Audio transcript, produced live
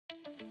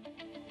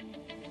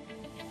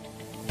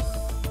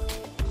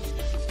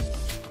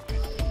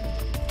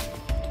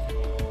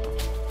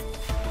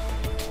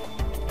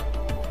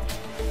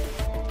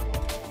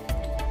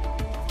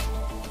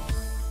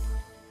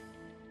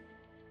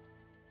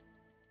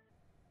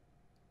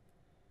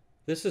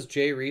This is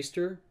Jay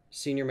Reister,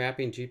 Senior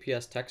Mapping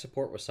GPS Tech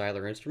Support with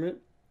Seiler Instrument.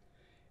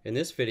 In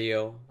this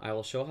video, I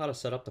will show how to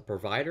set up the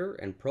provider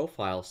and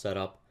profile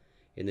setup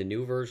in the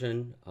new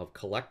version of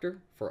Collector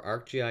for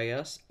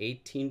ArcGIS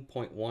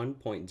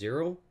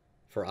 18.1.0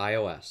 for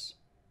iOS.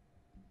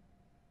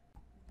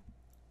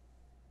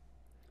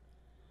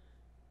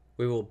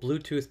 We will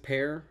Bluetooth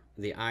pair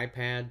the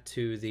iPad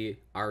to the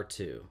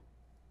R2.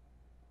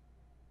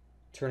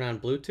 Turn on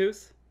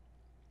Bluetooth.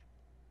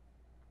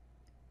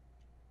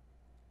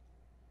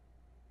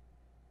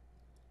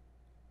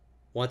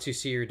 Once you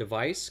see your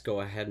device,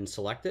 go ahead and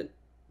select it.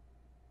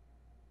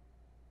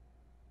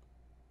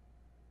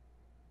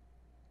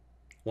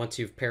 Once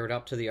you've paired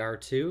up to the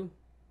R2,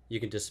 you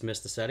can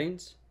dismiss the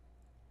settings.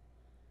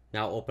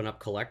 Now open up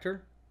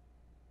Collector,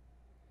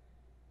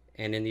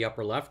 and in the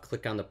upper left,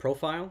 click on the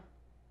profile.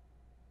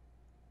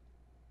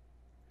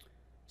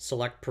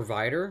 Select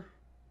Provider,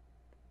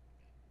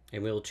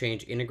 and we will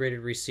change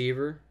Integrated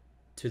Receiver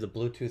to the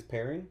Bluetooth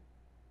pairing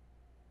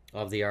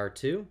of the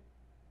R2.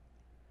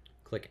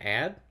 Click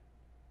Add.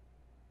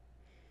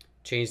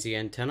 Change the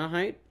antenna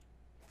height.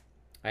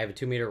 I have a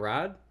 2-meter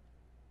rod.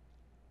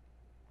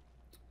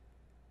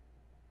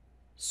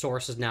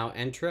 Source is now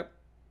NTRIP,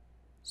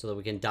 so that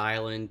we can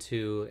dial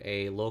into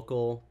a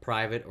local,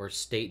 private, or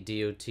state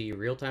DOT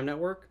real-time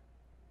network.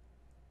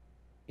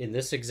 In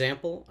this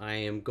example, I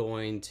am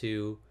going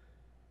to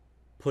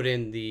put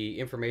in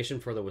the information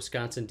for the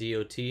Wisconsin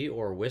DOT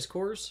or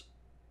WISCORS.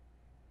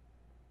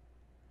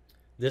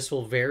 This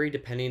will vary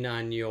depending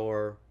on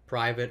your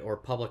private or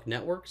public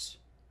networks.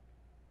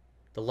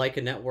 The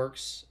Leica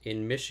networks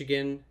in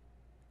Michigan,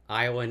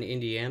 Iowa, and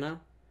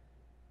Indiana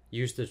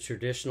use the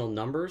traditional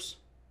numbers.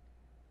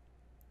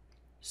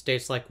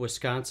 States like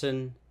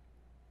Wisconsin,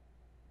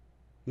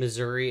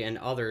 Missouri, and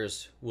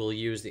others will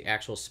use the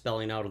actual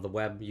spelling out of the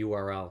web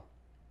URL.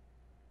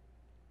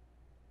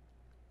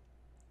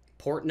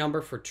 Port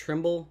number for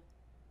Trimble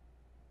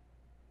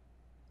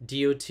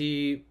DOT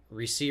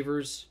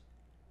receivers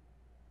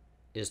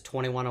is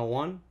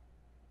 2101.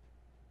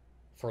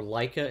 For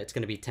Leica, it's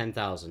going to be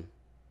 10,000.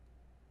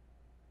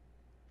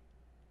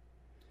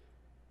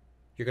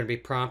 You're going to be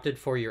prompted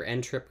for your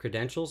NTRIP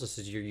credentials. This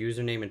is your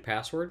username and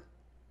password.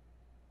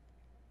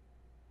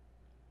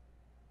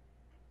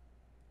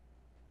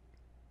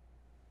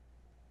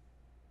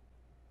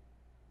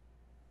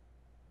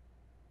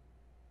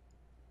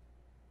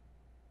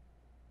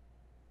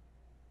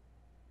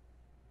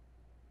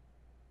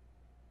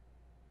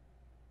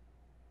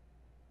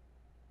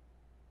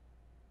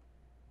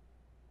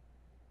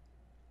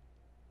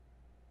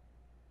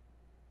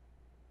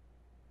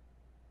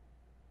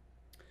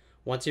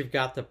 Once you've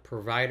got the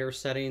provider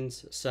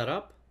settings set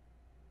up,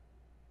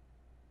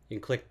 you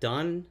can click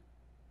Done,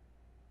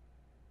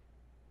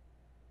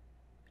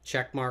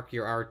 check mark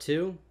your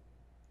R2,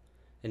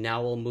 and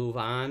now we'll move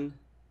on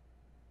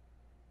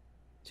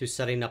to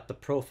setting up the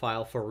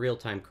profile for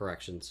real-time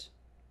corrections.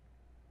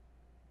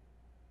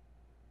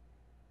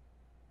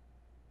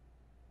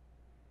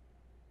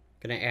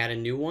 Going to add a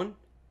new one.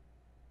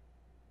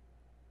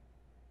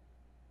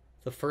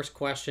 The first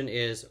question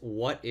is,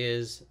 what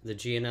is the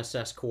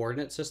GNSS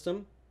coordinate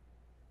system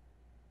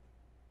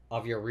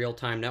of your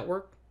real-time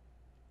network?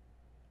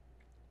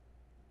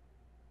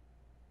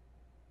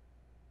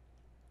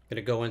 I'm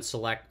going to go and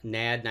select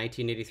NAD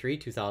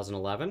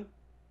 1983-2011.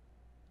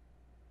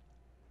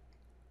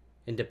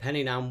 And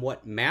depending on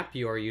what map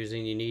you are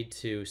using, you need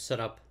to set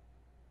up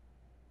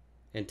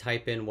and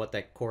type in what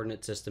that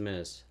coordinate system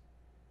is.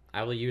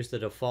 I will use the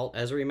default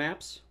Esri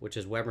maps, which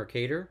is Web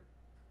Mercator,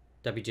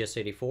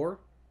 WGS84.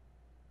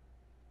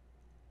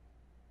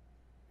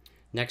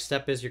 Next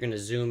step is you're going to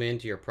zoom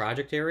into your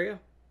project area.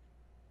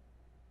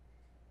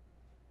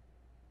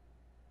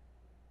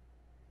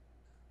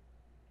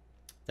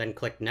 Then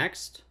click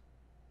Next.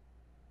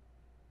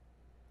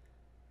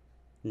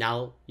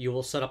 Now you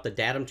will set up the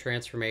datum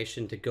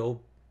transformation to go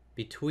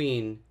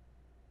between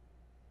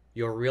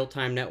your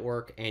real-time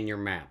network and your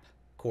map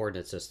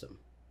coordinate system.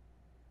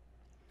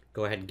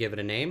 Go ahead and give it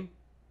a name.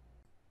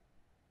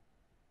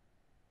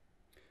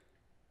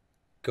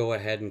 Go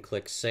ahead and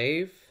click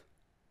Save.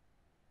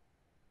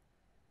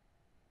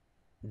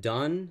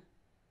 Done,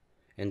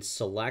 and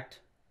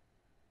select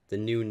the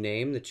new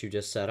name that you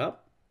just set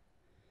up.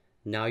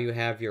 Now you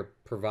have your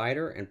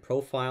provider and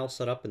profile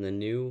set up in the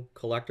new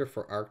collector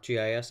for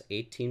ArcGIS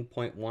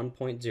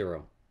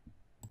 18.1.0.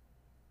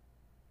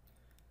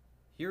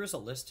 Here is a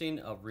listing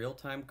of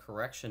real-time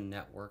correction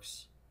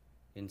networks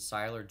in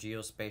Seiler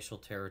geospatial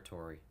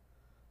territory.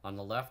 On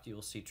the left, you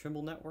will see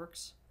Trimble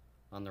networks.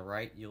 On the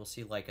right, you will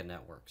see Leica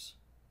networks.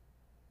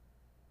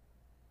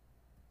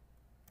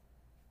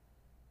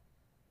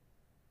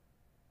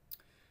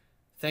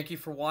 Thank you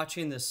for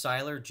watching this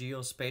Seiler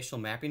geospatial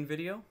mapping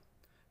video.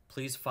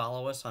 Please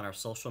follow us on our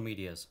social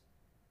medias.